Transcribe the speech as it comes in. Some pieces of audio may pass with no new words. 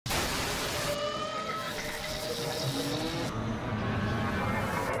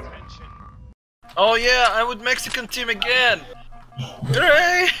Oh yeah, I'm with Mexican team again.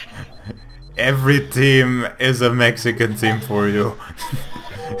 Hooray! Every team is a Mexican team for you.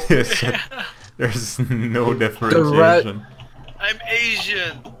 Yes, there's no differentiation. I'm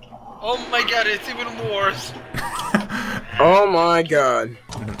Asian. Oh my god, it's even worse. Oh my god.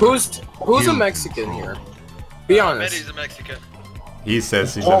 Who's a Mexican here? Be honest. Eddie's a Mexican. He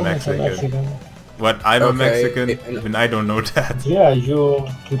says he's a Almost Mexican. What? I'm a Okay, Mexican? Even I don't know that. Yeah, you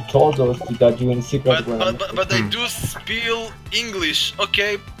told us that you in secret But they do spill English,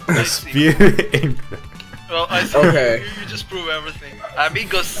 okay? Speak English. Well, I think Okay. you just prove everything.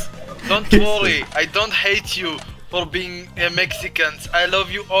 Amigos, don't worry. I don't hate you for being Mexicans. I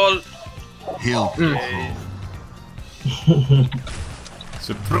love you all. Hill. Okay.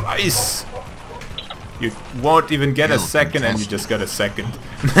 Surprise! You won't even get a second and you just got a second.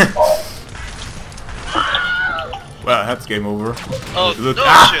 Well, that's game over. Oh, Look, no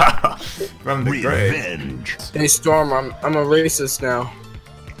shit. from the grave. Revenge. Hey Storm, I'm a racist now.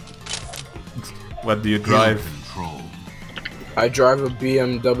 What do you drive? Control. I drive a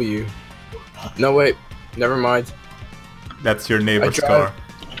BMW. No wait, never mind. That's your neighbor's I car. drive-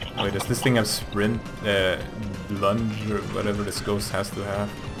 Wait, does this thing have sprint, lunge, or whatever this ghost has to have?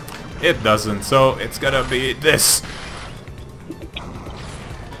 It doesn't, so it's gotta be this.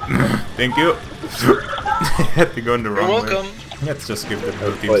 Thank you. Had to go in the wrong You're way. welcome. Let's just give the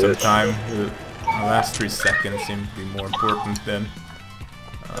blue team some time. The last 3 seconds seem to be more important than...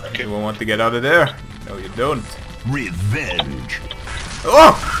 Okay. You want to get out of there? No, you don't. Revenge.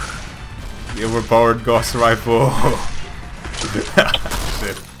 Oh! The overpowered ghost rifle.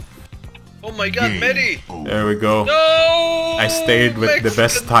 Shit. Oh my god, Medi! There we go. No! I stayed with the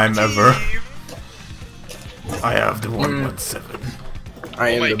best time ever. team. I have the 117.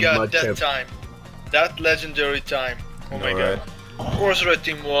 I Oh am my the god, mud that chip. time. That legendary time. Oh my Alright. god. Of course Red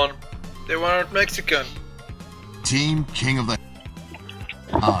Team won. They weren't Mexican. Team King of the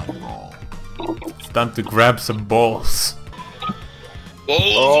Oddball. It's time to grab some balls.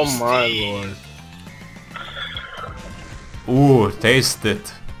 Oh my lord. Ooh, taste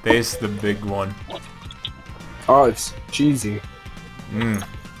it. Taste the big one. Oh, it's cheesy. Mmm.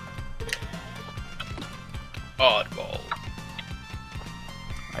 Oddball.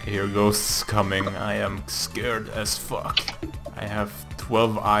 I hear ghosts coming. I am scared as fuck. I have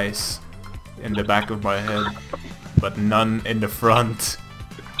 12 eyes in the back of my head, but none in the front.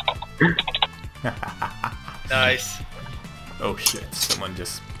 Nice. Oh shit,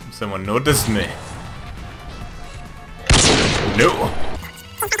 someone noticed me. No!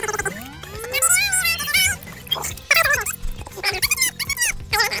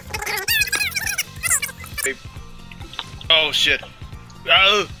 Oh shit.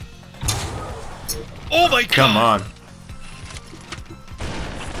 Oh my god! Come on.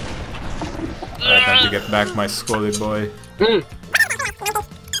 Alright, time to get back my scully boy.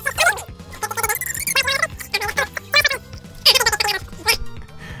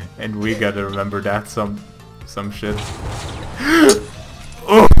 And we gotta remember that some shit.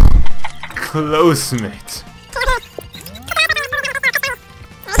 Oh! Close, mate.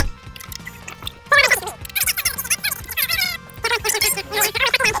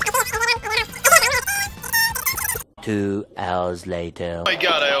 Two hours later. Oh my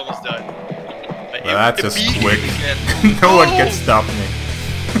god, I almost died. Well, that's just quick. Again. No one can stop me.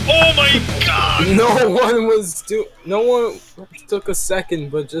 Oh my god! No one took a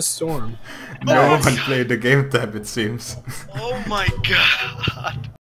second, but just Storm. No one played the game type, it seems. Oh my god!